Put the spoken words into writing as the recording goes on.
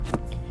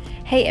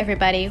Hey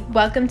everybody,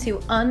 welcome to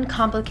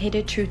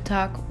Uncomplicated Truth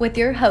Talk with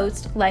your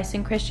host,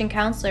 licensed Christian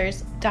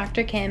counselors,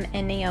 Dr. Kym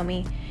and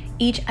Naomi.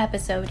 Each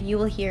episode you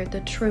will hear the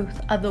truth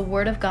of the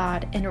Word of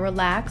God in a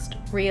relaxed,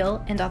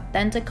 real, and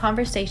authentic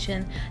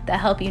conversation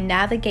that help you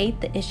navigate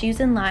the issues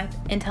in life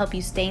and to help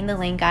you stay in the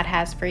lane God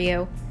has for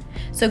you.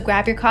 So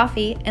grab your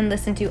coffee and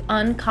listen to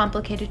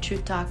Uncomplicated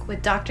Truth Talk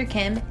with Dr.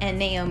 Kym and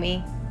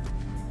Naomi.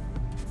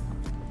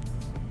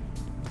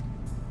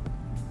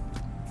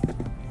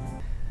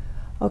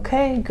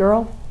 Okay,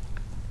 girl,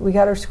 we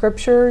got our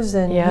scriptures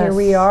and Yes. Here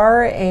we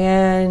are,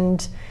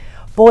 and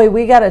boy,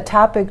 we got a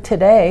topic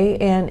today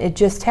and it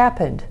just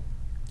happened.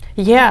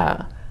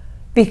 Yeah.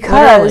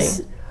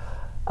 Because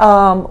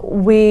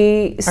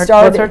we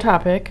started... What's our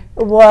topic?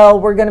 Well,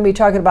 we're going to be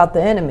talking about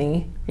the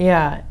enemy.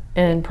 Yeah,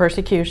 and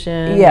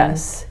persecution.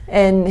 Yes.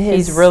 And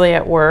he's really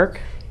at work.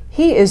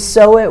 He is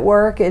so at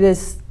work, it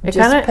is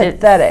just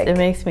pathetic. It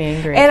makes me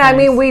angry. And I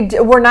mean,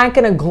 we're not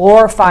going to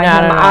glorify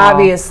Not him, at all.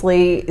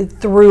 obviously,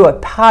 through a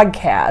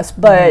podcast,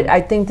 but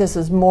I think this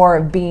is more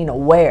of being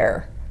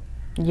aware,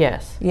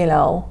 Yes. you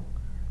know.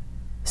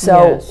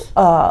 So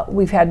Yes.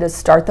 we've had to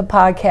start the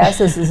podcast.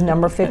 This is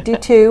number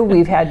 52.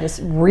 We've had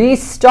to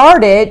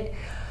restart it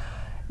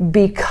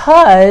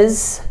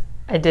because...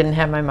 I didn't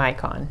have my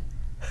mic on.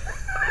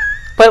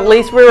 But at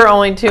least we were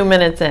only 2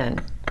 minutes in.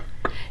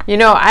 You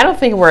know, I don't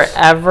think we're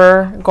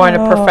ever going to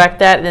perfect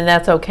that, and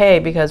that's okay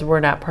because we're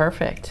not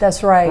perfect.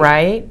 That's right.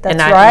 Right? That's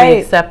and right.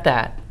 We accept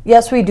that.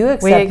 Yes, we do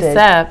accept it. We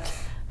accept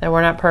that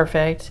we're not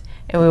perfect,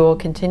 and we will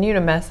continue to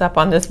mess up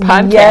on this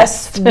podcast.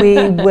 Yes,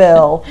 we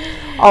will.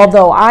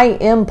 Although I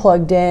am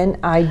plugged in,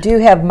 I do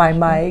have my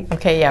mic.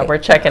 Okay, yeah, we're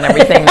checking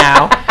everything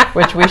now,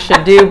 which we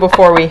should do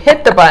before we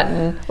hit the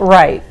button.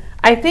 Right.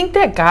 I think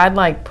that God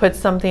puts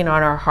something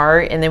on our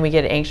heart, and then we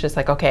get anxious,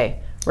 okay,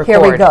 record. Here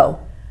we go.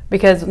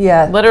 Because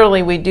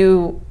literally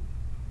we're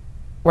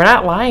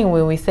not lying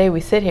when we say we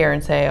sit here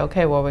and say,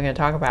 okay, what are we going to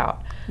talk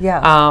about?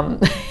 Yeah.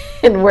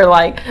 And we're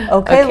like,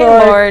 okay,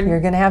 Lord, you're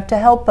going to have to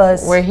help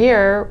us. We're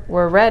here,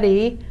 we're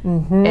ready,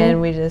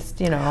 and we just,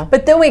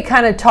 But then we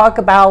kind of talk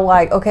about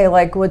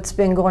what's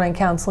been going on in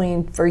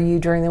counseling for you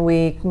during the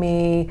week,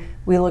 me.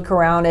 We look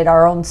around at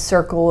our own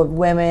circle of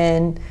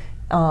women,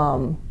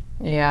 the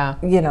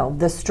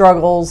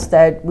struggles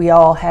that we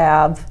all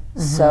have.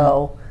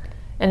 So.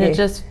 And it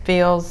just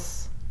feels...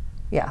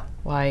 Yeah.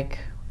 Like,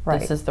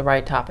 this is the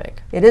right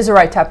topic. It is the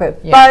right topic.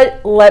 Yeah.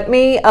 But let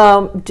me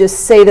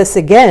just say this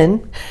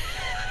again.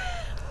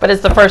 But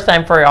it's the first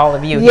time for all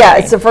of you. Yeah,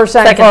 it's the first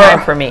time. Second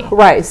time for me.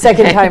 Right,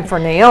 second time for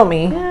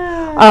Naomi.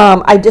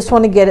 I just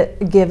want to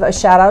give a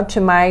shout out to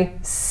my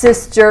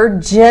sister,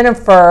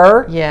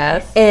 Jennifer.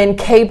 Yes. In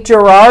CAPE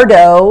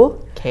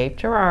GIRARDEAU. CAPE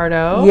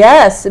GIRARDEAU.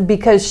 Yes,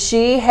 because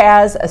she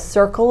has a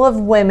circle of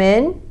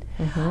women.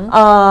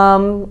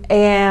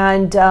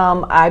 And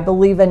I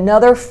believe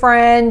another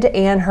friend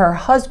and her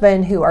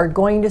husband who are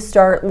going to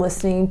start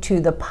listening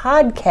to the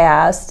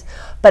podcast,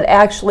 but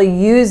actually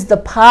use the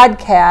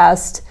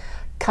podcast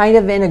kind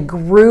of in a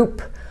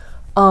group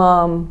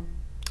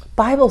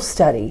Bible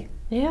study.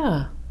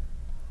 Yeah.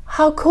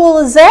 How cool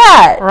is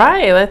that?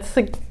 Right. That's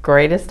the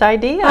greatest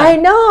idea. I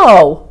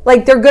know.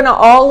 Like they're going to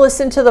all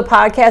listen to the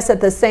podcast at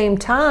the same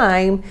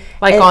time.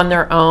 Like on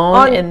their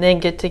own and then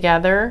get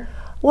together.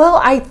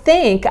 Well, I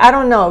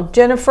don't know.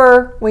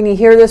 Jennifer, when you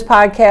hear this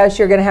podcast,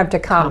 you're going to have to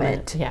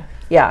comment. Yeah.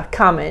 Yeah,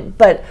 comment.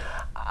 But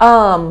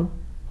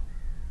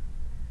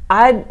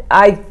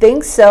I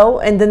think so.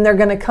 And then they're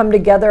going to come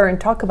together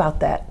and talk about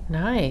that.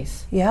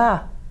 Nice.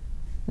 Yeah.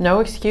 No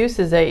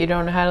excuses that you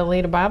don't know how to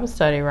lead a Bible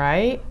study,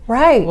 right?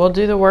 Right. We'll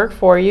do the work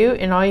for you,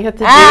 and all you have to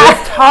do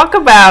is talk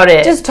about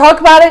it. Just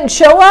talk about it and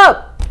show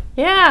up.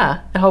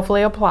 Yeah. And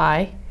hopefully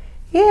apply.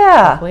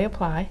 Yeah. Hopefully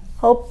apply.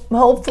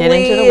 Hopefully get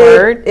into the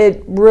Word.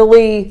 It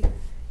really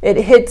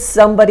hits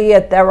somebody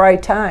at that right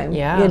time.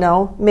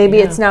 Yeah. Maybe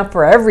it's not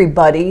for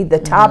everybody, the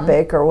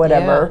topic or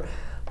whatever. Yeah.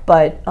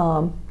 But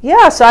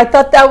so I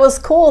thought that was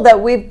cool that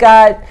we've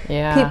got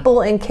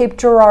people in CAPE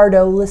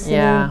GIRARDEAU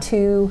listening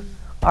to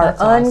our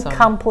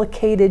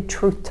uncomplicated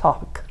truth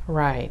talk.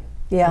 Right.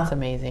 Yeah. That's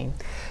amazing.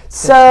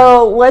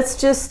 So let's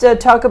just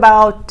talk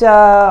about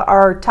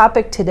our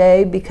topic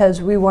today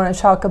because we want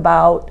to talk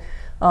about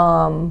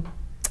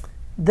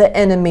the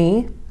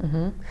enemy,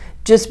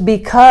 just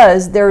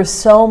because there's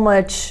so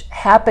much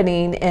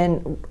happening,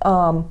 and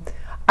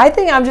I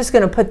think I'm just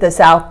going to put this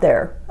out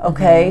there,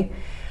 okay,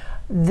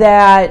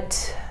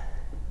 that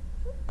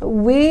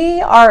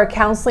we are a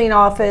counseling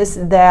office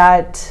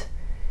that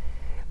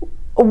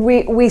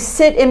we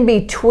sit in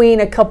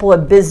between a couple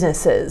of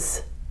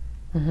businesses.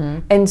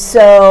 And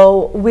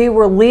so we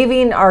were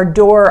leaving our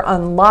door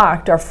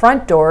unlocked, our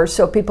front door,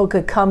 so people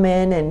could come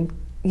in and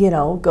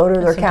go to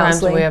their counseling.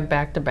 Sometimes we have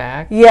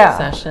back-to-back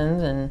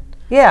sessions, and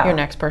your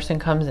next person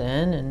comes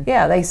in, and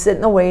they sit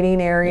in the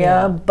waiting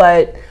area.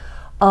 But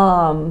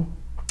the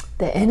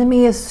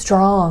enemy is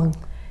strong.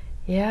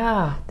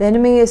 Yeah, the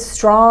enemy is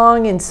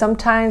strong, and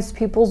sometimes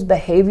people's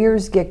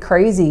behaviors get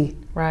crazy.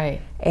 Right,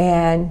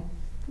 and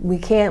we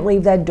can't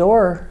leave that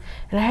door.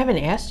 And I haven't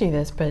asked you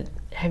this, but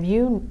have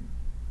you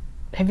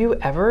Have you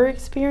ever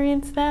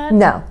experienced that?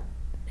 No.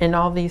 In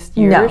all these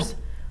years? No.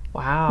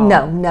 Wow.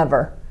 No,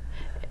 never.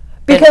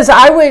 Because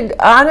I would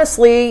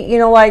honestly,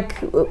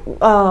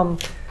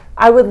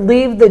 I would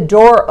leave the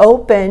door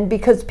open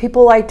because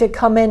people like to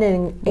come in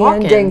and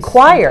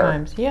inquire.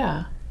 Sometimes,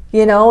 yeah.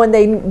 And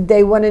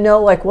they want to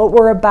know like what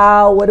we're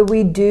about, what do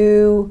we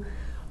do.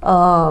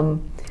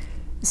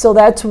 So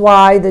that's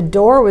why the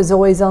door was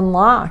always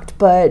unlocked.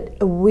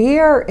 But we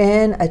are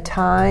in a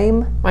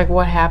time. Like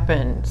what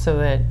happened so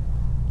that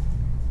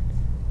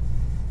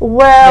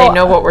they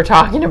know what we're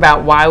talking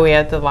about, why we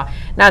have to lock.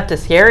 Not to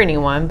scare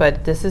anyone,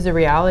 but this is a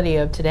reality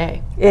of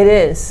today. It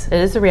is. It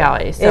is a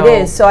reality. So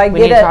it is. So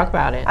we need to talk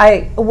about it.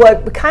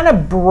 What kind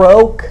of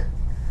broke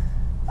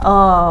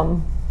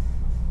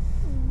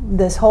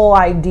this whole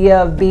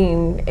idea of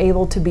being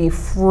able to be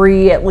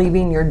free at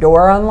leaving your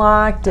door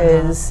unlocked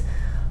is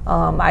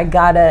I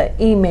got an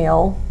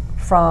email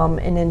from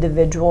an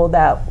individual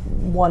that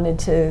wanted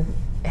to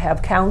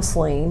have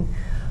counseling,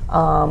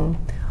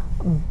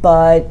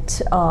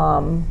 but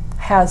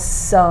has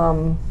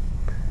some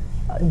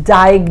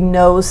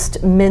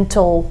diagnosed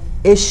mental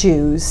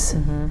issues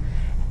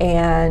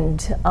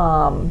and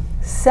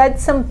said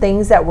some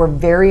things that were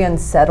very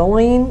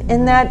unsettling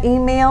in that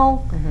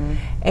email,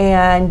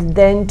 and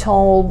then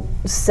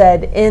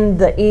said in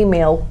the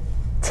email,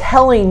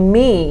 telling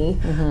me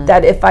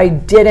that if I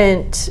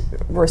didn't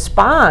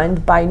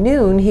respond by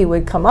noon, he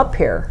would come up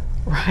here.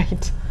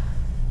 Right.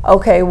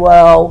 Okay,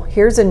 well,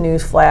 here's a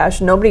news flash.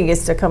 Nobody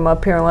gets to come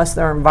up here unless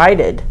they're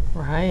invited.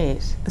 Right.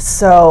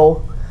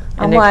 So,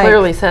 and it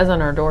clearly says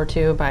on our door,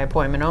 too, by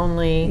appointment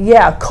only.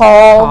 Yeah,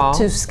 call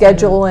to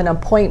schedule an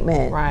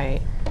appointment.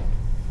 Right.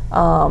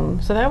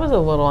 So that was a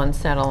little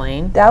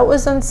unsettling. That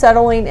was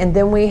unsettling. And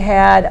then we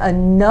had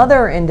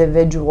another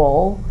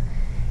individual.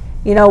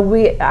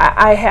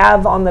 I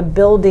have on the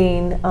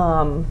building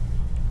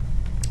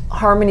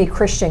Harmony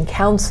Christian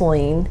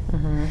Counseling,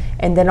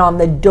 and then on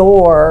the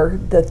door,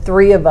 the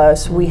three of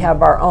us, we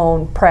have our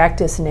own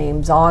practice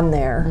names on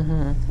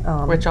there.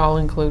 Which all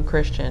include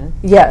Christian.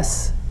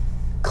 Yes.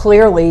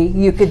 Clearly,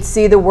 you could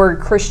see the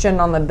word Christian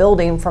on the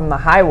building from the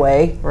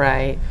highway.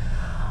 Right.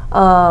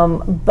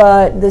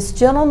 But this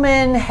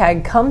gentleman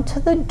had come to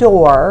the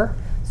door,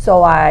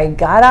 so I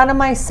got out of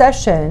my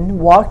session,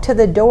 walked to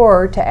the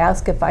door to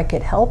ask if I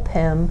could help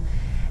him,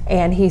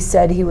 and he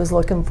said he was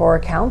looking for a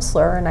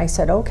counselor, and I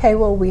said, okay,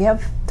 well, we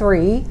have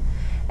 3,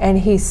 and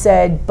he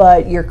said,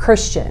 but you're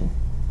Christian.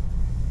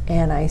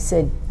 And I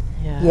said,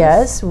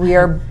 yes,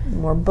 we're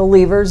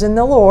believers in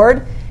the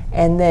Lord.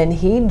 And then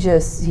he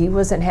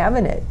wasn't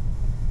having it.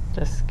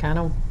 Just kind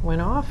of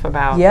went off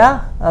about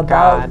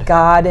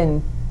God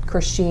and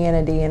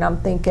Christianity. And I'm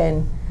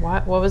thinking,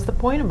 what was the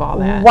point of all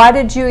that? Why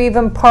did you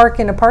even park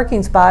in a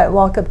parking spot and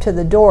walk up to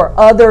the door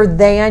other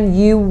than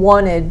you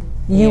wanted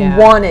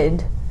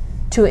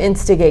to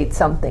instigate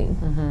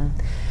something?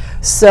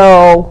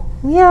 So,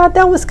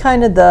 that was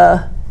kind of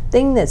the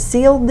thing that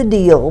sealed the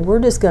deal. We're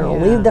just going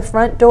to leave the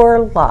front door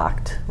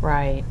locked.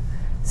 Right.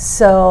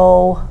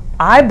 So,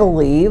 I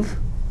believe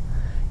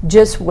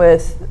just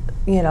with,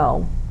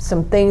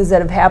 some things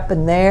that have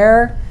happened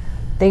there,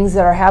 things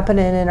that are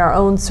happening in our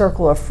own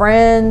circle of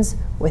friends,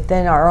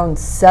 within our own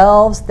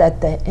selves,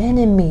 that the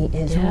enemy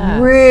is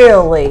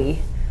really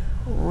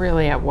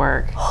at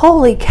work.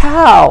 Holy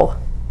cow.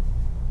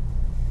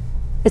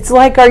 It's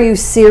like, are you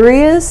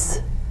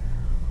serious?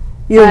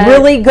 You're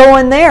really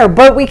going there,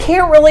 but we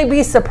can't really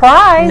be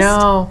surprised.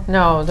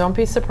 No, don't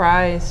be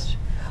surprised.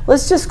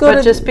 Let's just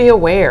go just be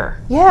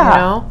aware.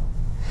 Yeah.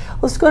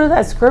 Let's go to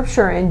that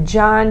scripture in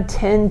John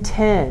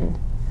 10:10.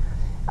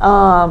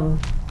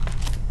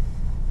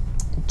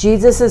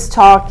 Jesus is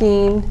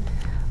talking.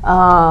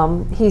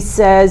 He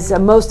says,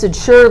 most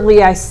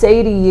assuredly I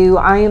say to you,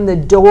 I am the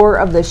door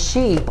of the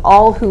sheep.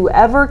 All who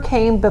ever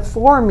came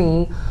before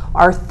me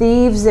are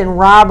thieves and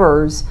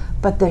robbers,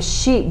 but the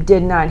sheep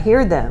did not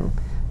hear them.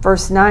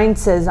 Verse 9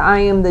 says, I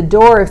am the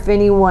door. If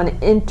anyone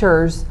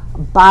enters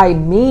by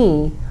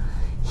me,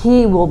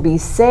 he will be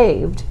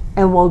saved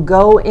and will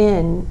go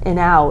in and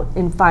out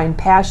and find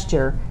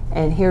pasture.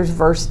 And here's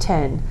verse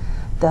 10.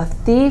 The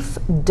thief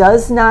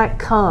does not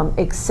come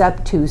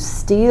except to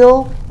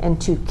steal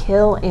and to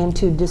kill and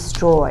to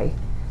destroy.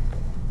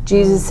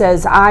 Jesus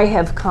says, I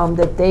have come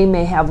that they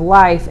may have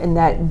life and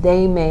that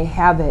they may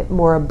have it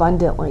more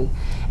abundantly.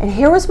 And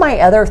here was my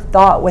other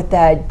thought with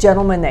that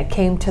gentleman that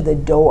came to the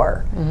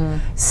door.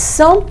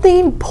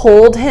 Something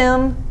pulled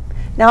him.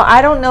 Now,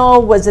 I don't know,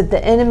 was it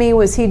the enemy?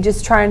 Was he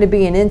just trying to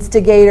be an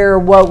instigator?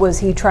 What was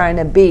he trying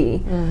to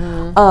be?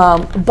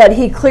 But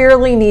he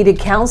clearly needed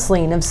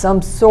counseling of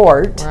some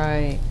sort.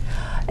 Right.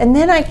 And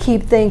then I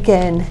keep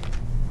thinking,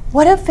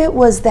 what if it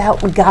was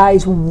that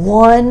guy's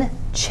one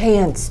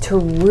chance to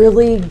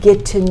really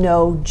get to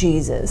know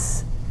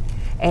Jesus?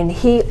 And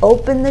he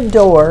opened the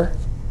door,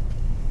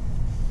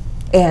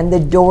 and the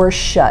door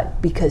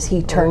shut because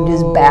he turned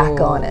his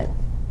back on it.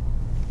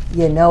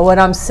 You know what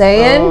I'm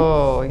saying?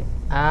 Oh,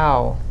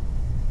 ow.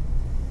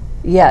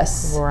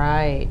 Yes.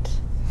 Right.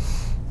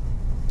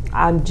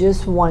 I'm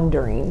just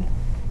wondering.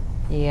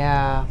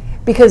 Yeah.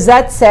 because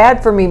that's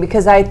sad for me,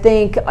 because I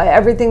think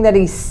everything that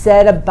he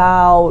said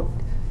about,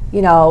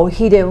 you know,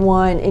 he didn't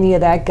want any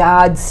of that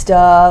God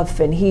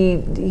stuff, and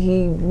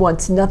he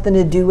wants nothing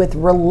to do with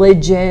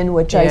religion,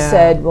 which I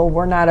said, well,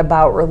 we're not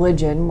about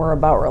religion, we're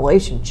about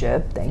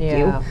relationship. Thank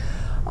you.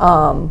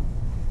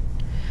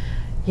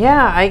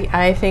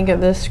 I think of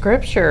this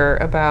scripture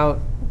about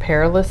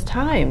perilous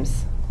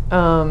times.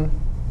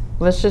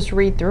 Let's just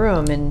read through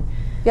them. And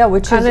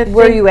which is,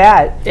 where are you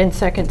at? In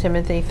 2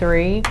 Timothy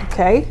 3.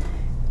 Okay.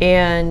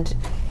 And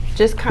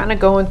just kind of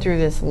going through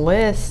this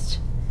list,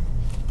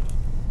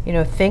 you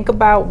know, think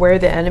about where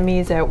the enemy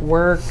is at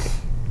work,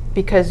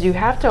 because you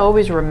have to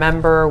always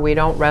remember we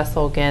don't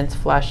wrestle against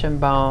flesh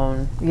and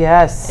bone.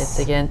 Yes. It's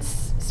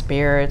against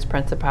spirits,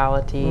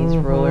 principalities,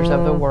 rulers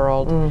of the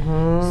world.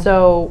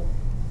 So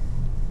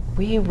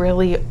we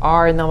really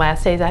are in the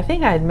last days. I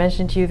think I had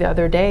mentioned to you the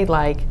other day,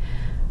 like,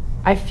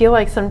 I feel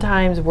like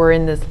sometimes we're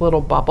in this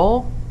little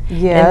bubble.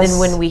 Yes. And then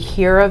when we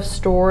hear of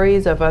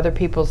stories of other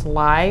people's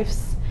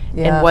lives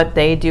and what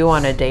they do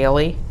on a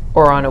daily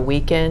or on a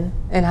weekend,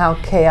 and how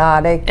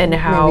chaotic and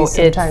how maybe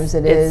sometimes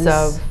it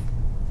is,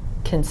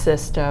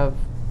 consists of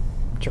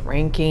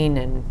drinking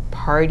and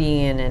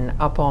partying and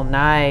up all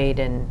night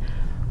and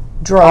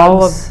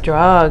all of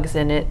drugs,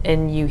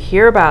 and you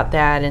hear about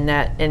that, and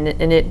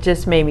it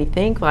just made me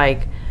think,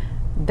 like,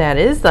 that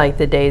is like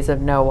the days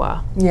of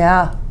Noah.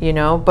 Yeah. You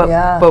know,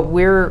 but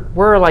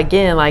we're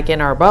again, like,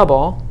 in our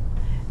bubble,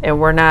 and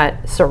we're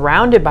not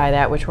surrounded by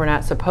that, which we're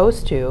not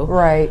supposed to.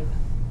 Right.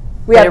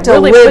 We have to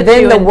really live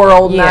in the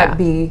world, not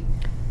be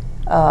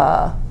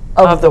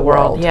of the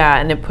world. Yeah,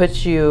 and it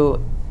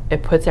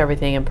puts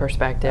everything in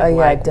perspective.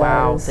 Like,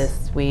 wow,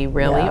 we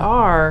really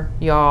are,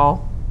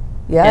 y'all.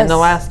 Yes. In the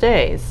last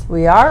days.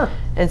 We are.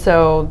 And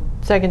so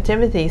 2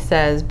 Timothy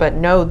says, but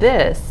know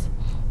this,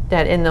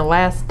 that in the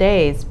last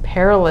days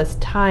perilous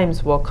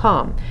times will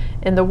come.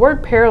 And the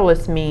word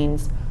perilous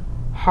means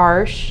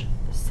harsh,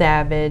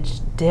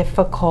 savage,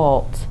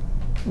 difficult,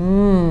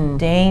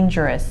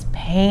 dangerous,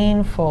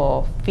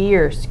 painful,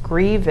 fierce,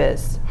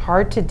 grievous,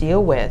 hard to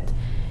deal with.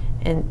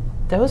 And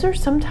those are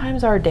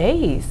sometimes our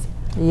days.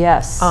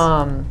 Yes.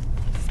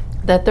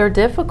 That they're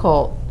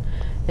difficult.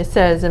 It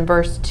says in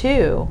verse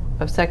 2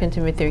 of 2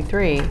 Timothy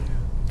 3,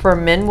 for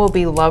men will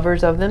be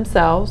lovers of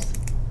themselves,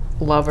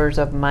 lovers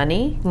of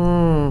money,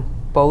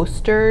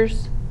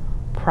 boasters,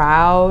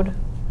 proud,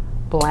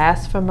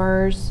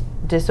 blasphemers,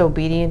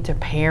 disobedient to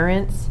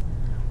parents,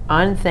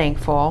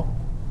 unthankful,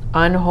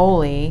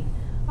 unholy,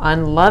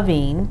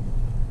 unloving,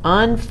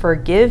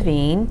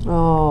 unforgiving,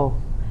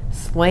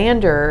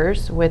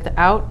 slanderers,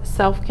 without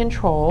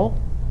self-control,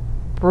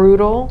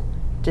 brutal,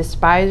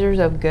 despisers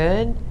of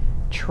good,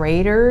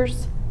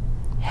 traitors,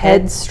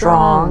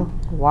 headstrong,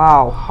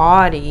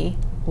 haughty,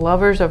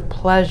 lovers of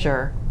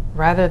pleasure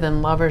rather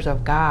than lovers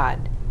of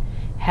God,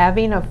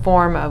 having a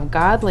form of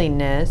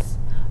godliness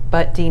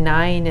but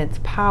denying its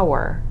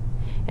power.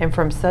 And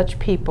from such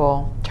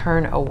people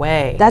turn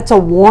away. That's a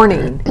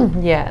warning.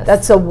 Yes.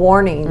 That's a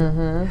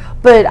warning.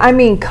 But I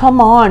mean,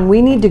 come on.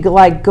 We need to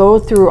go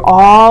through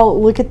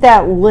look at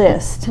that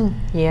list.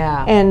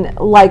 Yeah. And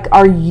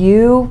are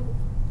you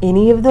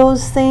any of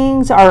those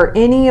things? Are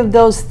any of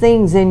those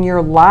things in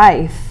your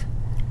life?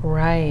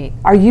 Right.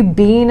 Are you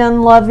being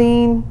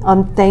unloving,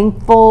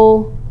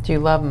 unthankful? Do you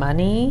love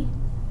money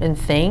and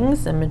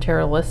things and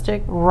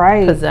materialistic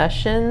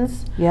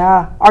possessions?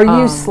 Yeah. Are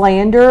you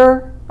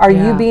slander? Are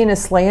you being a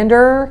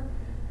slanderer?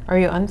 Are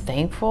you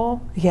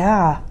unthankful?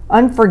 Yeah.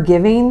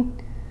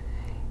 Unforgiving?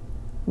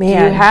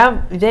 Man.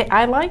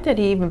 I like that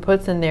he even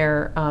puts in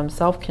there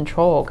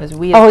self-control, because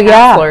we as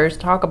counselors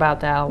talk about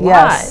that a lot.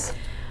 Yes.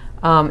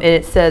 And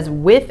it says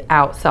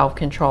without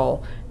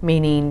self-control,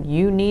 meaning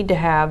you need to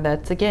have,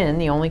 that's again,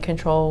 the only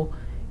control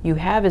you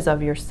have is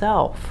of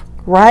yourself.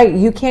 Right.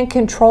 You can't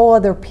control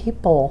other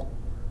people.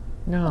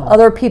 No.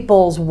 Other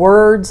people's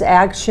words,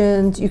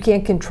 actions, you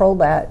can't control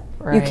that.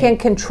 Right. You can't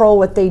control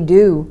what they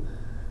do.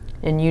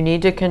 And you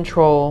need to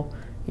control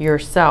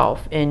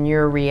yourself and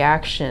your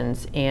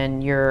reactions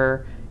and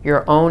your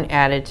own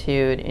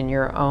attitude and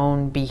your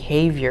own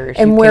behaviors.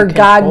 And where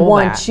God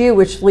wants you,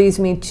 which leads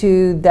me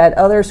to that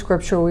other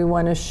scripture we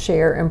want to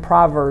share in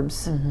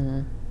Proverbs.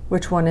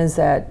 Which one is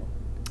that?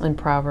 In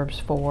Proverbs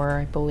 4,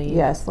 I believe.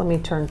 Yes, let me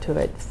turn to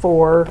it.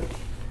 4.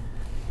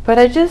 But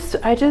I just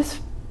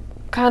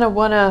kind of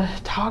want to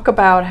talk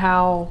about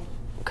how,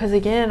 because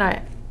again,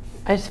 I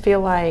just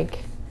feel like,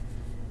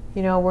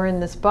 we're in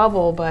this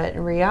bubble, but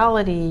in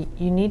reality,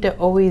 you need to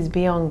always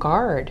be on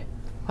guard.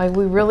 Like,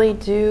 we really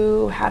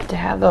do have to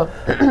have the,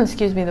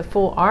 the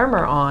full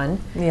armor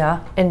on.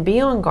 Yeah. And be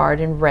on guard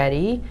and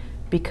ready,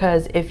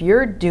 because if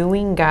you're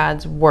doing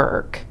God's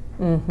work,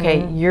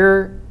 okay,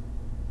 you're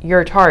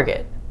a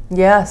target.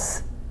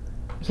 Yes.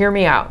 Hear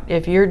me out.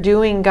 If you're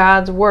doing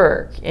God's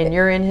work and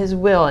you're in His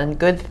will and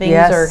good things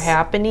are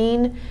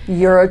happening,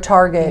 you're a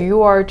target.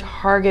 You are a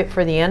target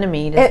for the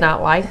enemy. It's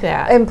not like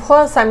that. And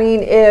plus, I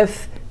mean,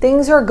 if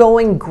things are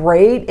going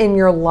great in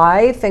your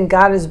life and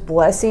God is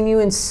blessing you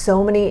in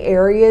so many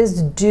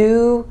areas,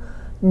 do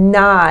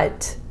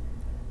not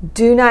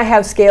do not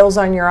have scales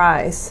on your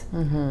eyes,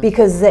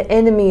 because the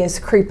enemy is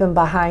creeping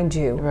behind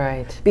you.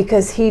 Right.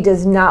 Because he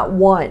does not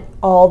want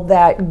all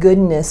that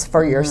goodness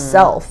for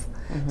yourself.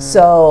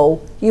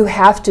 So you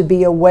have to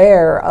be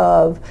aware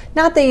of,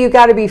 not that you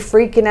got to be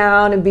freaking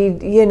out and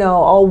be,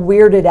 all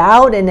weirded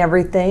out and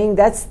everything.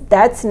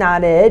 That's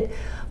not it.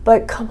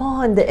 But come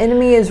on, the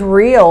enemy is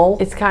real.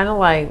 It's kind of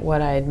like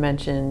what I had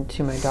mentioned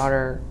to my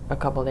daughter a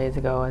couple of days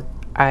ago.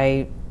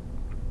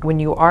 When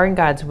you are in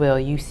God's will,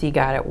 you see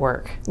God at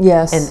work.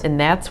 Yes. And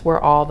that's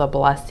where all the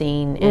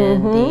blessing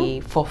and the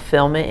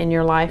fulfillment in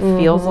your life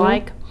feels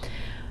like.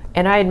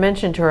 And I had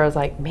mentioned to her, I was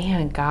like,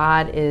 man,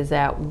 God is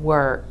at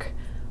work,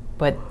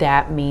 but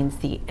that means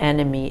the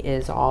enemy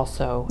is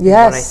also, is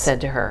what I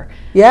said to her.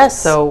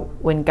 Yes. So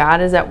when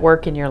God is at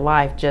work in your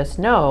life, just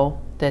know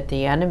that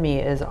the enemy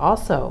is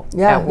also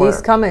at work.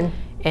 He's coming.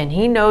 And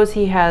he knows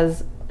he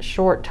has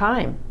short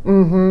time.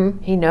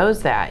 He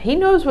knows that. He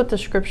knows what the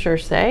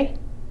scriptures say.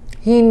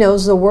 He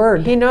knows the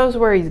word. He knows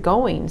where he's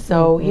going.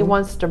 So he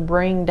wants to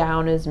bring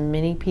down as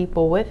many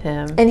people with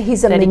him. And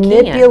he's a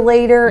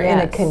manipulator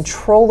and a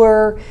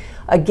controller.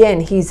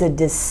 Again, he's a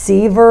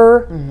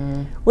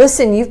deceiver.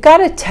 Listen, you've got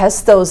to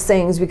test those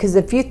things, because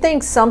if you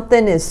think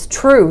something is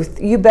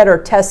truth, you better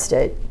test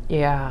it.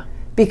 Yeah.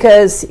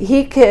 Because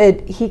he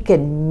could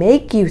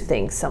make you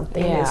think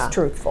something is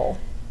truthful.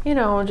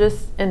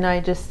 And I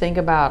just think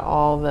about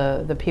all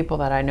the people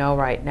that I know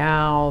right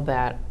now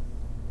that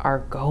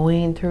are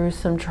going through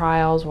some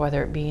trials,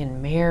 whether it be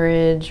in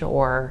marriage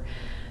or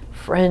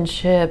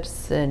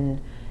friendships, and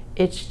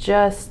it's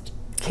just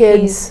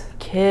kids.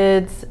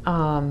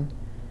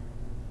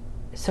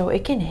 So he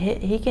can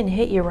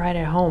hit you right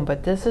at home,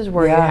 but this is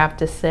where you have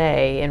to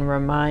say and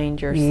remind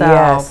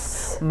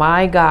yourself,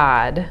 my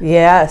God,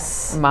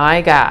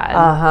 my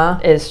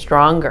God is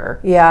stronger.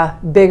 Yeah,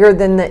 bigger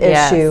than the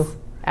issue.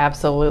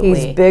 Absolutely.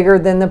 He's bigger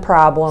than the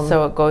problem.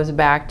 So it goes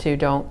back to,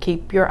 don't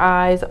keep your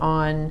eyes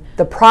on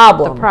the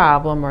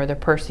problem or the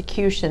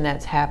persecution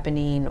that's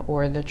happening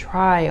or the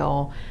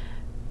trial.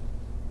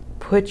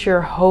 Put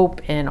your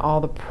hope in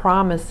all the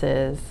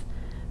promises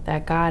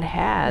that God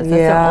has.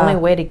 That's the only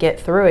way to get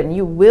through it, and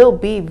you will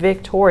be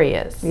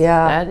victorious.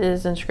 That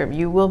is in scripture.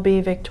 You will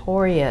be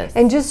victorious.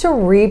 And just to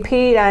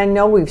repeat, I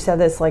know we've said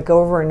this like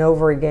over and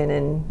over again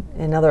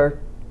in other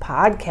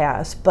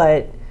podcasts,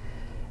 but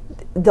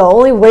the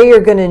only way you're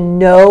going to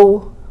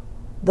know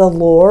the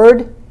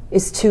Lord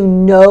is to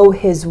know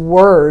his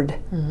word.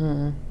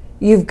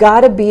 You've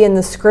got to be in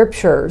the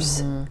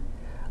scriptures,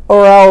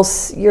 or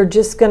else you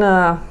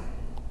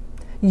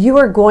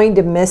are going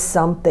to miss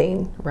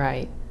something.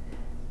 Right.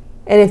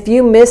 And if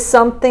you miss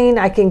something,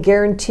 I can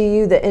guarantee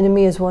you the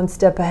enemy is one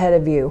step ahead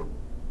of you.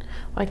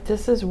 Like,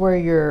 this is where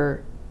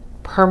your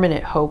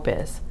permanent hope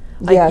is.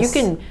 Like, you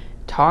can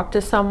talk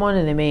to someone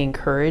and they may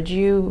encourage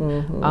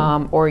you,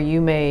 or you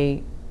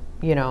may,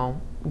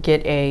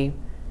 get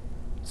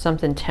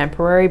something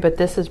temporary, but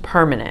this is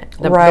permanent.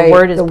 The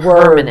word is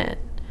permanent.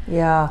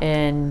 Yeah.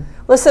 And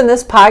listen,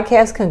 this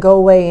podcast can go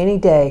away any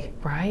day.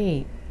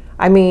 Right.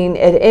 I mean,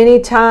 at any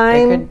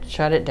time. They could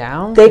shut it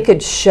down. They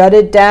could shut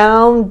it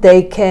down.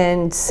 They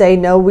can say,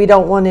 no, we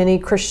don't want any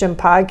Christian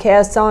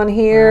podcasts on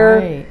here.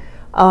 Right.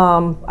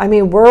 I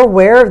mean, we're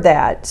aware of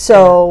that.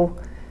 So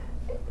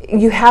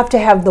you have to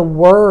have the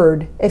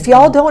word. If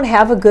y'all don't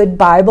have a good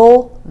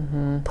Bible,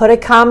 put a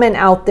comment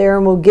out there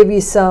and we'll give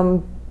you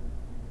some,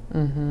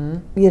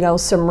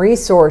 some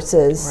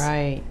resources.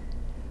 Right.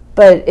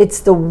 But it's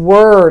the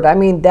word. I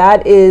mean,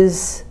 that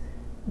is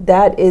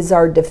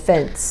our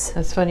defense.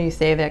 That's funny you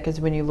say that,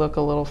 because when you look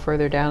a little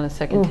further down in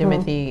 2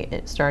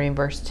 Timothy, starting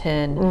verse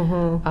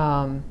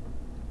 10,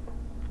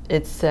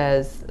 it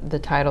says, the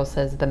title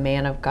says, the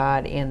man of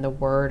God and the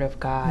word of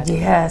God.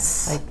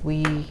 Yes. Like,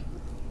 we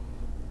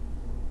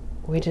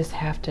just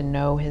have to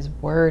know his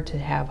word to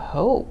have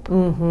hope,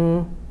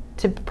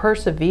 to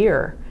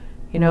persevere.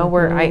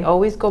 Where I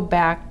always go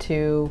back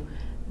to,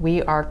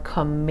 we are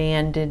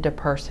commanded to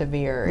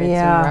persevere. It's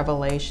in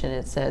Revelation.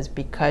 It says,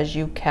 because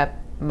you kept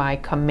my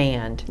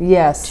command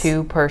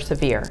to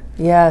persevere.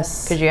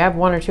 Yes. Because you have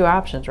one or two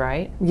options,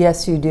 right?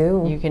 Yes, you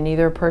do. You can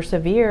either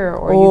persevere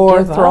or you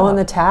give throw up. in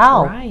the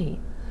towel. Right.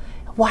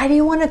 Why do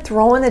you want to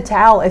throw in the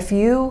towel? If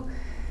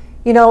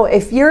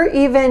if you're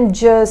even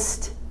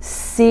just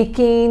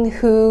seeking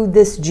who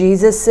this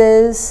Jesus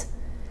is,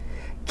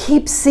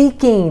 keep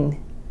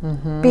seeking,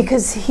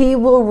 because he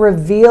will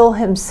reveal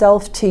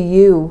himself to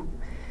you.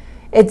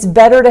 It's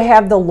better to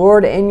have the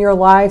Lord in your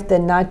life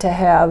than not to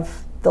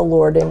have the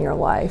Lord in your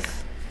life.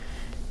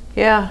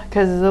 Yeah,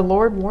 because the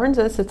Lord warns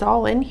us, it's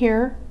all in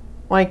here.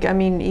 Like,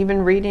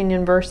 even reading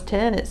in verse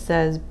 10, it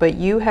says, but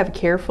you have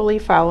carefully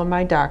followed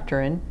my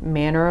doctrine,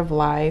 manner of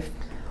life,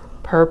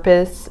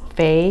 purpose,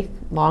 faith,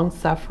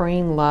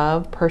 long-suffering,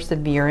 love,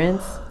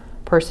 perseverance,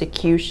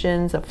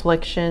 persecutions,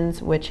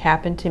 afflictions, which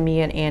happened to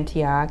me at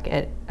Antioch,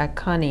 at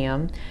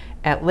Iconium,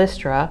 at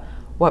Lystra,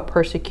 what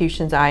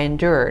persecutions I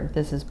endured.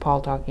 This is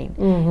Paul talking.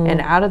 And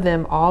out of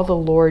them all the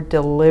Lord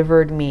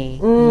delivered me.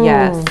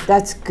 Yes.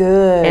 That's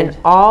good. And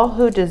all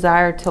who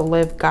desire to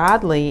live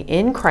godly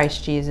in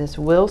Christ Jesus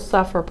will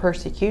suffer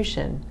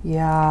persecution.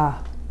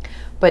 Yeah.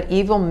 But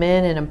evil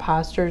men and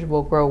impostors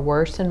will grow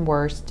worse and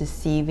worse,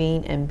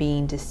 deceiving and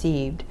being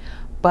deceived.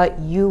 But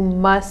you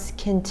must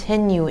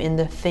continue in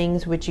the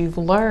things which you've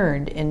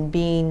learned and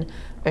being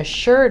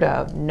assured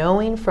of,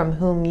 knowing from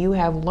whom you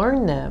have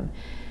learned them,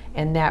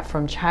 and that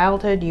from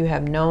childhood you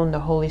have known the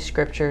Holy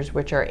Scriptures,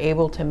 which are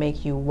able to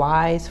make you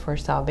wise for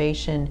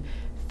salvation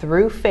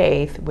through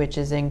faith, which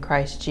is in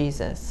Christ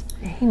Jesus.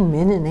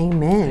 Amen and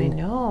amen. I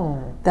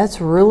know.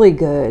 That's really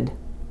good.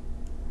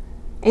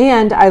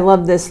 And I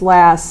love these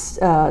last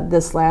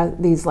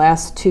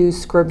two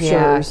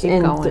scriptures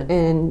in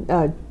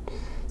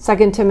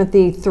 2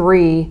 Timothy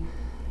 3,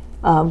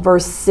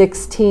 verse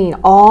 16.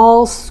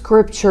 All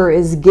scripture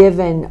is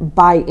given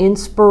by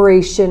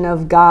inspiration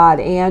of God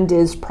and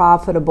is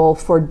profitable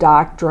for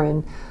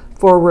doctrine,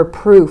 for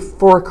reproof,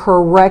 for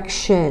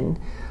correction,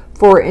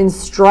 for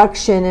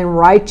instruction in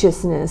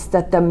righteousness,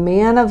 that the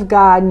man of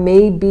God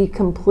may be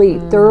complete,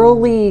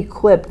 thoroughly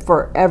equipped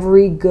for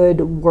every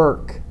good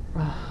work.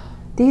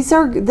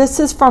 This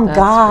is from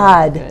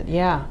God. Really good.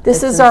 Yeah.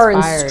 This is our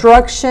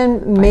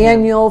instruction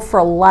manual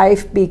for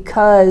life,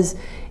 because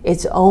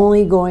it's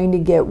only going to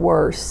get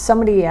worse.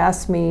 Somebody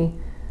asked me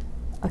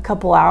a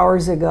couple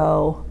hours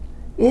ago,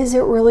 is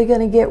it really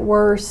going to get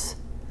worse?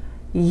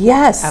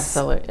 Yes.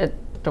 Absolutely.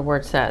 The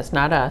word says,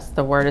 not us.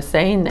 The word is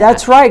saying that.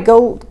 That's right.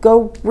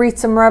 Go read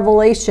some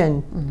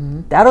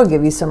Revelation. That'll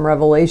give you some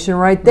revelation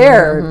right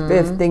there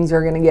if things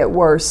are going to get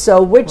worse.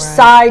 So which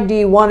side do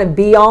you want to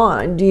be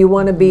on? Do you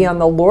want to be on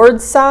the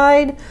Lord's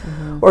side,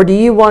 or do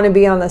you want to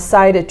be on the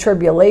side of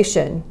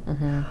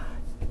tribulation?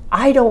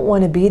 I don't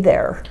want to be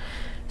there.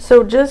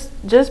 So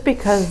just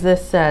because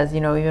this says,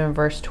 even in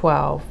verse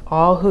 12,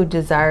 all who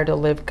desire to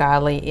live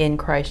godly in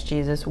Christ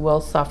Jesus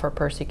will suffer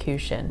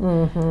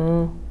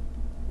persecution.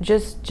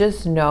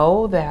 Just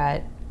know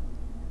that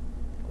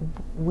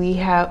we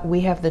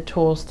have the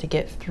tools to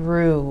get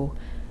through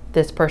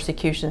this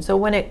persecution. So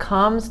when it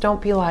comes,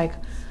 don't be like,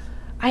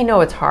 I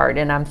know it's hard,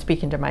 and I'm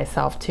speaking to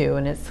myself too,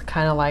 and it's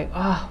kind of like,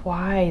 oh,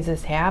 why is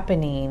this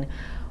happening?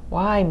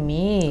 Why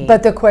me?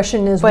 But the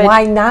question is,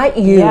 why not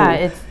you?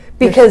 Yeah,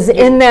 because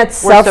in that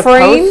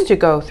suffering, we're supposed to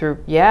go through.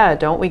 Yeah,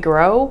 don't we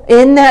grow?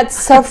 In that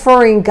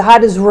suffering,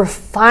 God is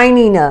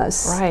refining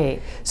us.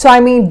 Right. So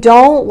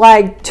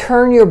don't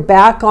turn your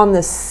back on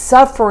the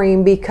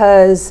suffering,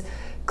 because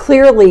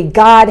clearly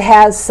God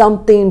has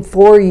something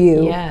for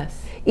you. Yes.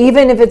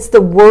 Even if it's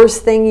the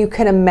worst thing you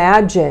can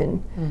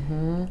imagine.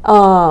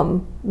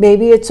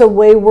 Maybe it's a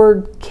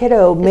wayward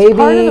kiddo. Maybe it's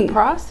part of the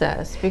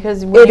process,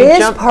 because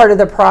part of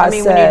the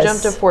process. When you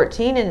jump to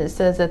 14 and it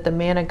says that the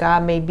man of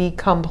God may be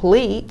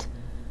complete,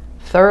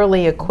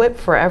 thoroughly equipped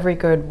for every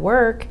good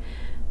work,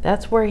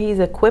 that's where he's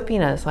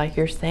equipping us. Like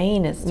you're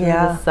saying, it's through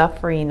the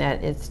suffering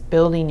that it's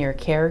building your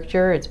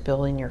character, it's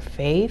building your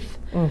faith.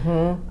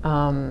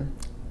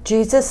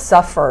 Jesus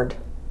suffered.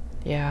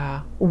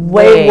 Yeah.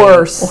 Way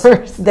worse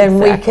than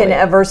we can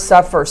ever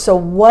suffer. So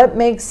what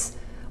makes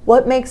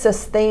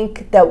us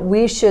think that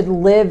we should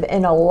live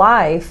in a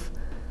life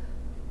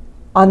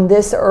on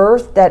this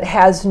earth that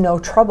has no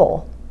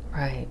trouble?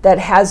 Right. That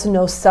has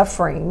no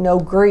suffering, no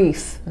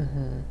grief.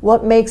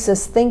 What makes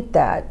us think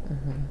that?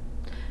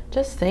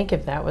 Just think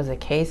if that was the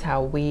case,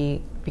 how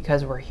we,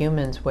 because we're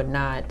humans, would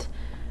not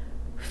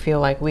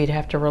feel like we'd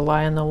have to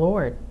rely on the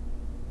Lord.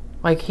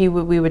 Like we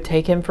would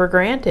take him for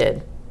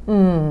granted.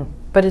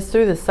 But it's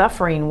through the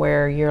suffering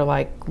where you're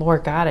like,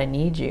 Lord God, I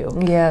need you.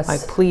 Yes.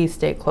 Like, please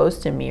stay close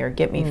to me or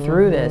get me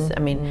through this. I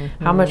mean,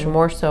 how much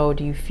more so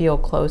do you feel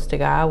close to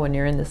God when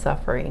you're in the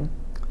suffering?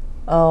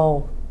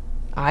 Oh.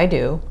 I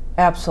do.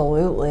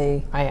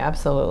 Absolutely. I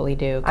absolutely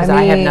do. Because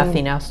I have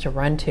nothing else to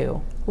run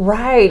to.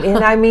 Right.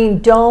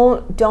 And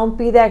don't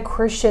be that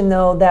Christian,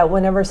 though, that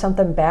whenever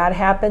something bad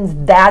happens,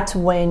 that's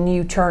when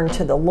you turn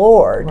to the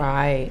Lord.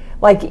 Right.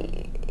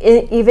 Like,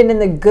 even in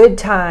the good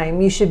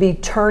time, you should be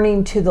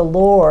turning to the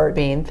Lord.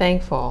 Being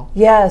thankful.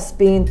 Yes,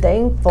 being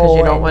thankful. Because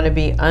you don't want to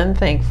be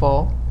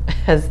unthankful,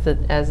 as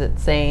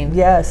it's saying.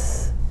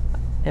 Yes.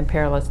 In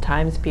perilous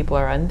times, people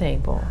are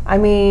unthankful.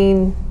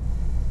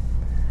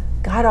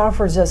 God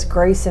offers us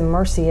grace and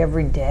mercy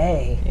every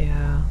day.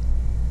 Yeah.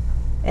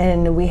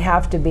 And we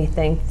have to be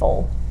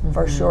thankful,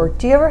 for sure.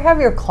 Do you ever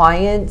have your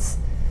clients,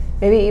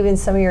 maybe even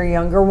some of your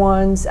younger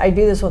ones? I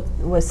do this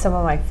with some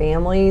of my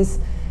families.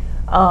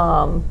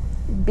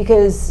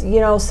 Because,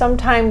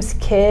 sometimes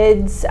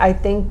kids, I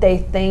think they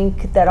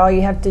think that all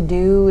you have to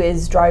do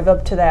is drive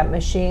up to that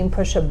machine,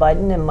 push a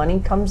button, and money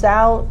comes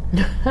out.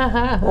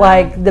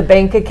 Like the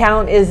bank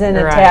account isn't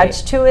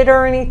attached to it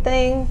or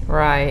anything.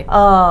 Right.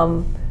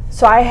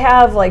 So I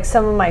have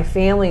some of my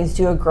families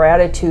do a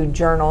gratitude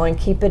journal and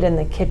keep it in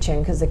the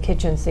kitchen, because the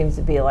kitchen seems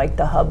to be like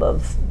the hub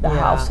of the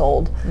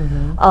household.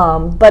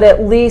 But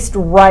at least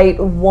write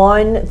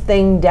one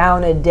thing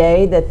down a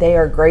day that they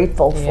are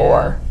grateful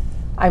for.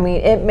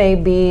 It may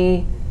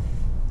be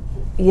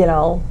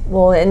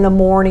well, in the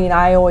morning,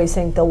 I always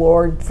thank the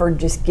Lord for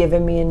just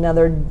giving me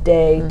another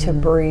day to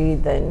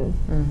breathe and,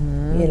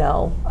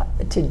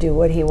 to do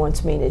what He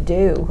wants me to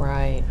do.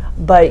 Right.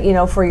 But,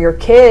 for your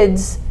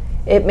kids,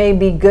 it may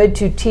be good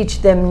to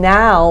teach them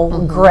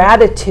now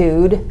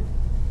gratitude,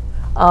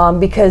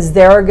 because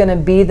there are going to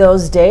be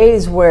those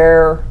days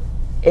where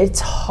it's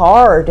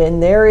hard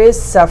and there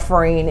is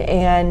suffering.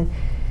 And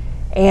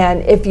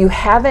if you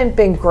haven't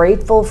been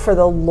grateful for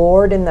the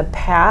Lord in the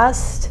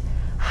past,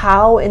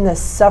 how in the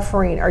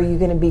suffering are you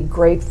going to be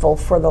grateful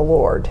for the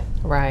Lord?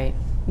 Right.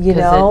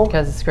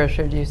 Because the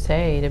scripture do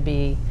say to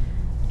be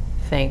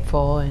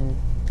thankful and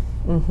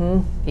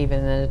even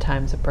in the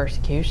times of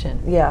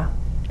persecution. Yeah.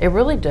 It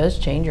really does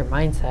change your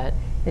mindset.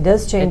 It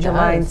does change your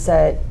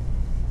mindset.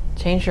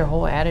 Change your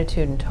whole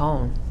attitude and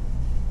tone.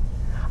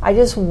 I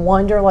just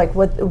wonder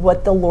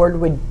what the Lord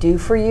would do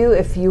for you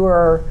if you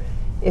are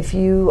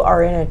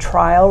in a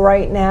trial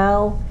right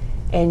now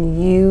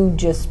and you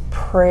just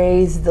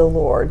praise the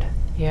Lord.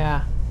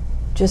 Yeah.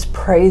 Just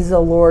praise the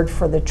Lord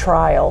for the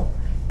trial,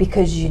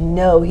 because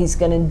He's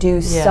going to do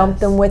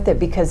something with it,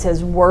 because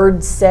His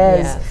word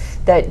says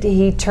that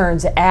He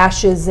turns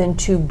ashes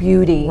into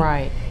beauty.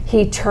 Right.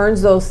 He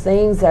turns those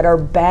things that are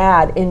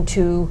bad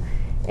into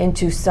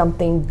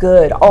something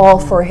good, all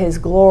for His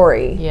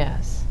glory.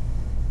 Yes.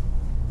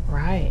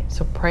 Right.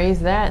 So praise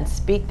that and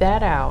speak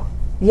that out.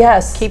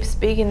 Yes. Keep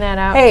speaking that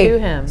out to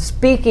Him.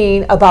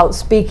 Speaking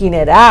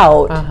it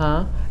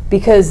out.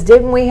 Because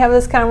didn't we have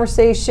this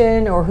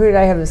conversation, or who did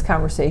I have this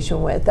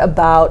conversation with,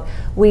 about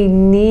we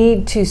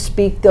need to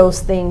speak those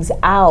things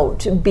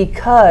out,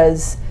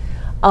 because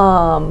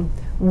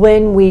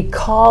when we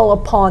call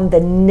upon the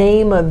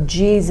name of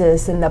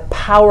Jesus and the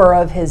power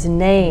of His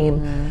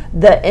name,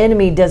 the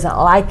enemy doesn't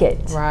like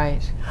it. Right.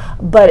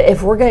 But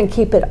if we're going to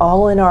keep it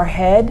all in our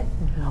head,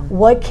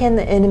 what can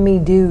the enemy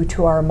do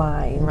to our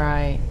mind?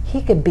 Right.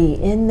 He could be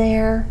in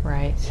there.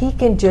 Right. He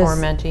can just...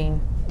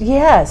 tormenting.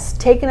 Yes,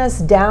 taking us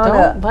down.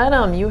 Don't let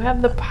him. You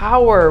have the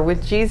power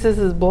with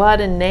Jesus'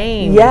 blood and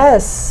name.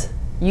 Yes.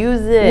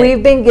 Use it.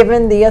 We've been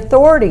given the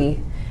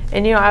authority.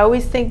 And I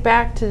always think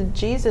back to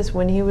Jesus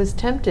when He was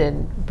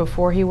tempted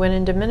before He went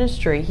into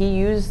ministry. He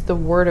used the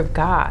Word of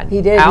God.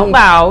 He did. Out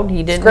loud.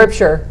 He didn't.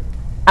 Scripture.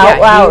 Out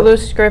loud. He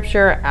used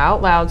Scripture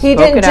out loud. He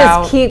didn't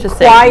just keep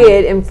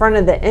quiet in front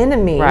of the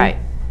enemy. Right.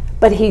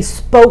 But He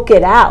spoke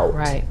it out.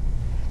 Right.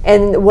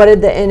 And what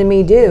did the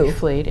enemy do? He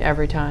fled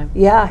every time.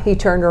 Yeah, he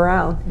turned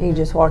around. He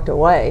just walked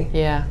away.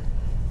 Yeah.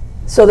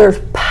 So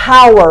there's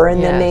power in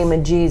the name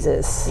of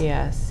Jesus.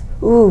 Yes.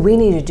 Ooh, we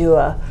need to do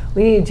a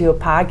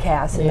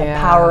podcast in the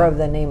power of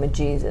the name of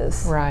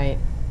Jesus. Right.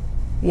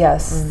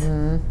 Yes.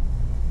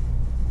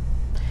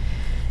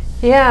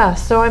 Yeah,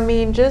 so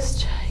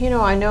just,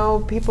 I know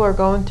people are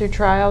going through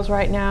trials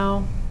right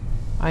now.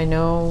 I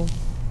know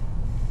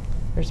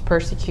there's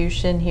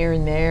persecution here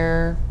and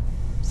there.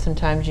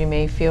 Sometimes you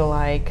may feel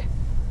like,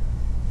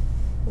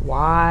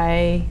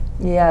 why?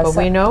 Yes. But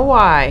we know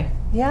why.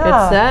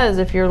 Yeah. It says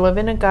if you're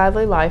living a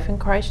godly life in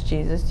Christ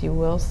Jesus, you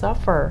will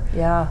suffer.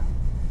 Yeah.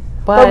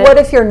 But what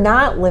if you're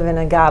not living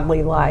a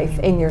godly life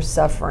and you're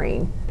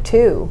suffering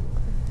too?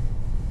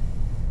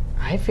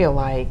 I feel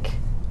like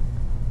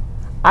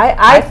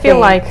I feel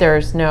like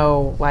there's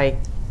no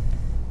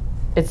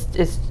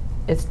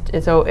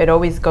it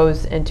always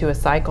goes into a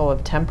cycle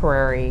of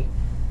temporary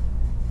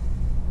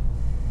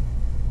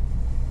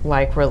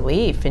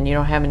relief, and you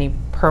don't have any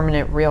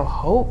permanent real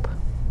hope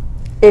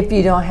if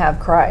you don't have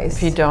Christ.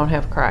 If you don't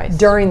have Christ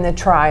during the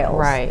trials.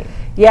 Right.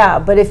 Yeah,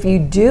 but if you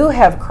do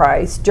have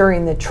Christ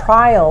during the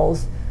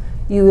trials,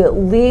 you at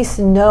least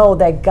know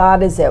that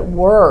God is at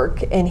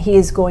work and He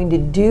is going to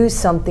do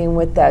something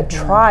with that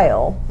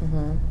trial.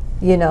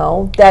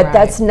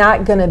 That's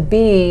not going to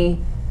be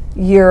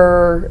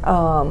your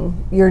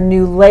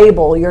new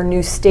label, your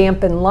new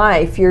stamp in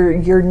life,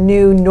 your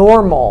new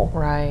normal.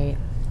 Right.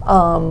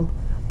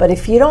 But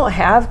if you don't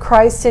have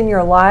Christ in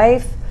your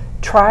life,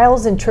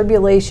 trials and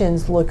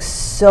tribulations look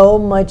so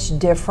much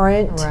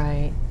different.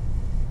 Right.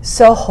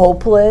 So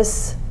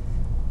hopeless.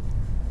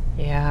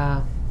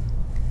 Yeah.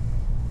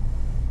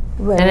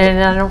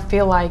 And I don't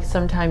feel like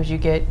sometimes you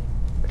get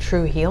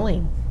true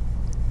healing.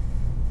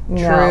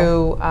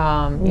 No.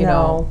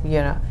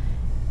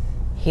 True,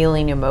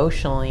 healing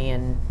emotionally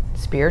and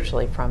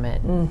spiritually from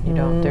it.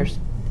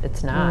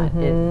 It's not.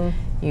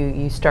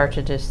 You start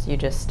to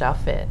just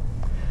stuff it.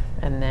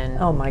 And then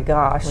oh my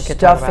gosh,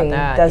 stuffing.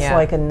 That's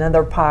like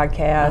another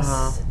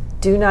podcast.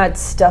 Do not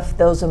stuff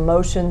those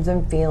emotions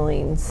and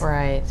feelings.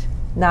 Right.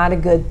 Not a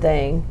good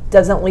thing.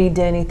 Doesn't lead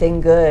to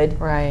anything good.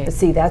 Right. But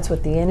see, that's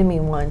what the enemy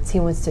wants. He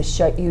wants to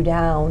shut you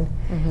down.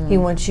 He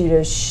wants you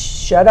to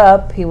shut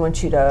up. He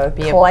wants you to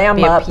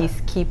clam up. Be a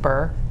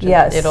peacekeeper.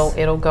 Yes.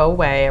 It'll go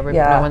away.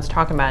 No one's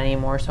talking about it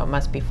anymore, so it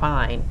must be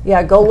fine.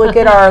 Yeah, go look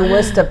at our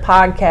list of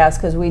podcasts,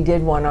 because we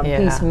did one on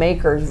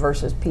peacemakers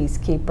versus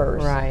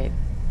peacekeepers. Right.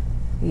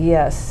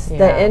 Yes. Yeah.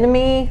 The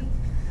enemy,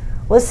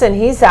 listen,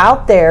 he's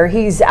out there.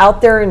 He's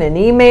out there in an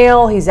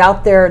email. He's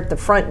out there at the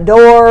front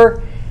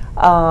door.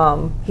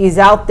 He's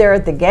out there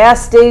at the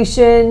gas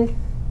station.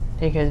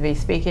 He could be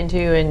speaking to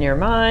you in your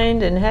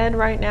mind and head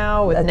right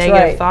now with That's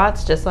negative right.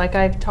 thoughts, just like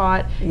I've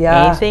taught.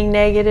 Yeah. Anything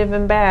negative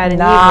and bad and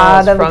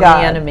Not evil is of from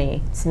God. the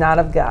enemy. It's not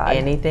of God.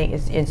 Anything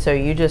is, and so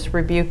you just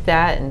rebuke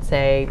that and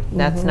say,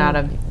 that's not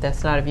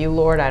of you,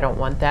 Lord. I don't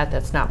want that.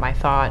 That's not my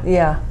thought.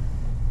 Yeah.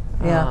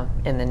 Yeah.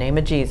 In the name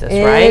of Jesus,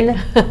 In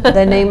right?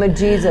 the name of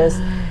Jesus.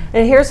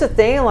 And here's the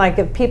thing, like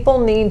if people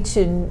need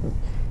to,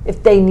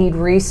 if they need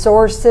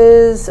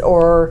resources,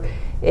 or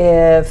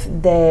if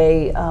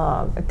they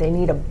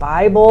need a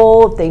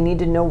Bible, if they need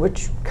to know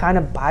which kind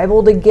of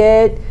Bible to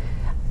get,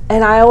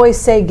 and I always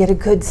say get a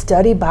good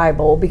study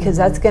Bible, because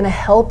that's going to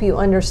help you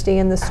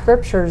understand the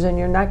scriptures, and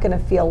you're not going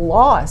to feel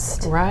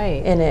lost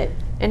Right. in it.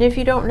 And if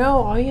you don't know,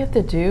 all you have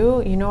to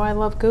do, I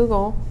love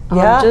Google.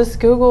 Yeah. Just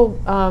Google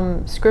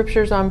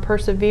scriptures on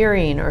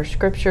persevering, or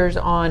scriptures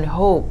on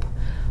hope,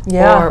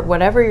 Yeah. or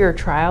whatever your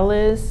trial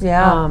is,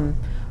 Yeah.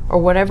 or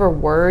whatever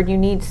word you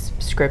need,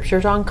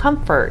 scriptures on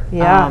comfort.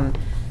 Yeah.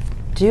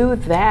 Do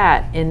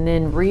that, and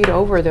then read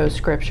over those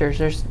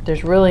scriptures.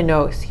 There's really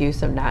no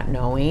excuse of not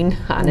knowing,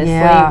 honestly,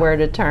 Yeah. where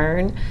to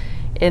turn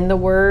in the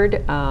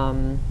Word.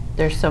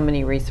 There's so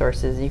many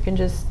resources. You can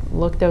just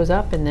look those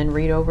up and then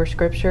read over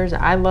scriptures.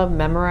 I love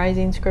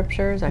memorizing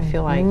scriptures. I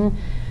feel like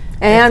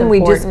And we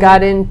just important.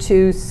 got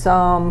into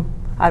some,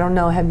 I don't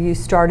know, have you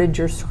started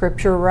your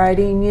scripture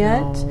writing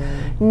yet?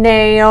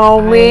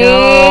 Naomi?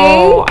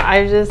 No,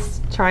 I'm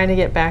just trying to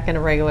get back in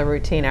a regular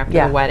routine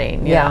after the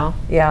wedding, you know?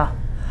 Yeah.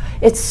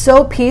 It's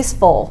so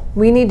peaceful.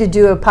 We need to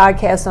do a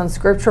podcast on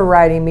scripture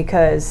writing,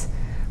 because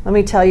let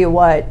me tell you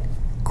what,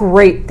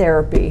 great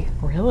therapy.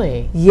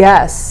 Really?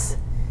 Yes.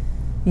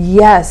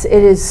 Yes, it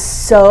is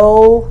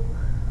so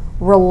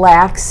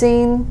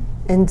relaxing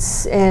and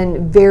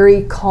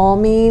very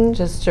calming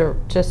Just to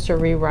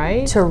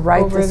rewrite? to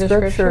write over the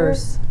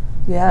scriptures.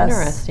 Yes.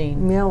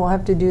 Interesting. Yeah, we'll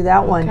have to do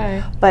that one.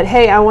 Okay. But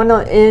hey, I want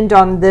to end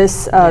on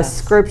this Yes.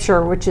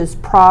 scripture, which is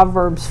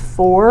Proverbs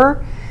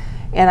 4.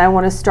 And I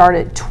want to start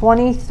at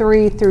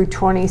 23 through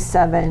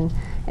 27.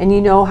 And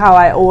you know how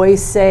I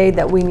always say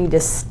that we need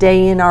to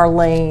stay in our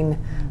lane,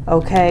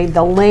 okay?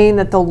 The lane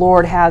that the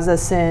Lord has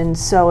us in.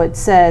 So it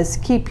says,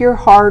 keep your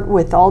heart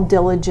with all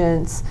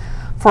diligence,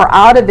 for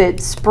out of it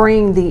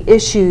spring the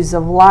issues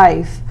of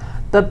life.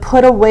 But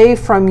put away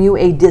from you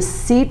a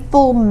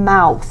deceitful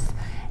mouth,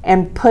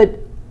 and put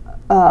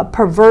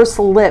perverse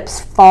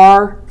lips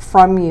far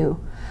from you.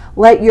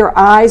 Let your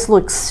eyes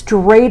look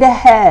straight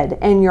ahead,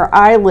 and your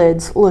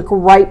eyelids look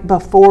right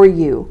before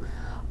you.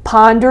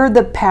 Ponder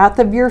the path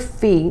of your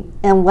feet,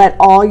 and let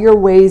all your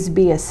ways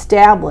be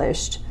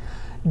established.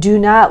 Do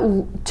not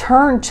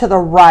turn to the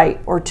right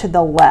or to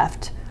the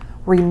left.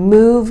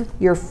 Remove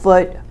your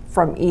foot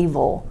from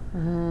evil.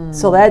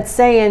 So that's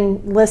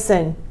saying,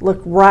 listen, look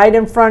right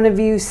in front of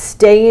you,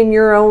 stay in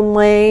your own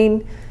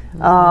lane,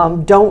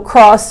 don't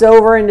cross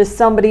over into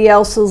somebody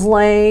else's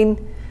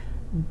lane.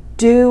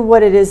 Do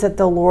what it is that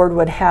the Lord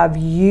would have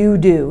you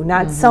do,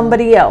 not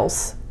somebody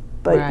else,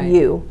 but Right.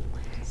 you.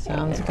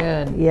 Sounds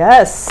good.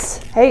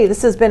 Yes. Hey,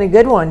 this has been a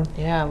good one.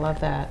 Yeah, I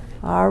love that.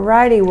 All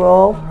righty,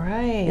 well, All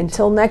right.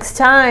 until next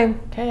time.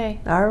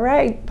 Okay. All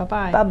right.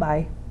 Bye-bye.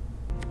 Bye-bye.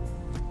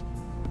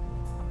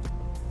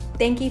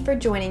 Thank you for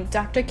joining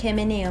Dr. Kym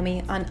and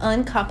Naomi on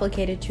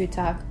Uncomplicated Truth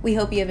Talk. We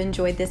hope you have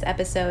enjoyed this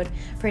episode.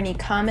 For any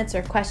comments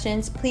or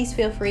questions, please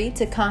feel free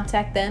to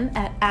contact them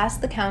at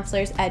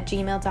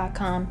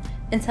askthecounselors@gmail.com.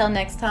 Until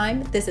next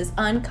time, this is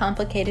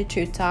Uncomplicated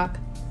Truth Talk.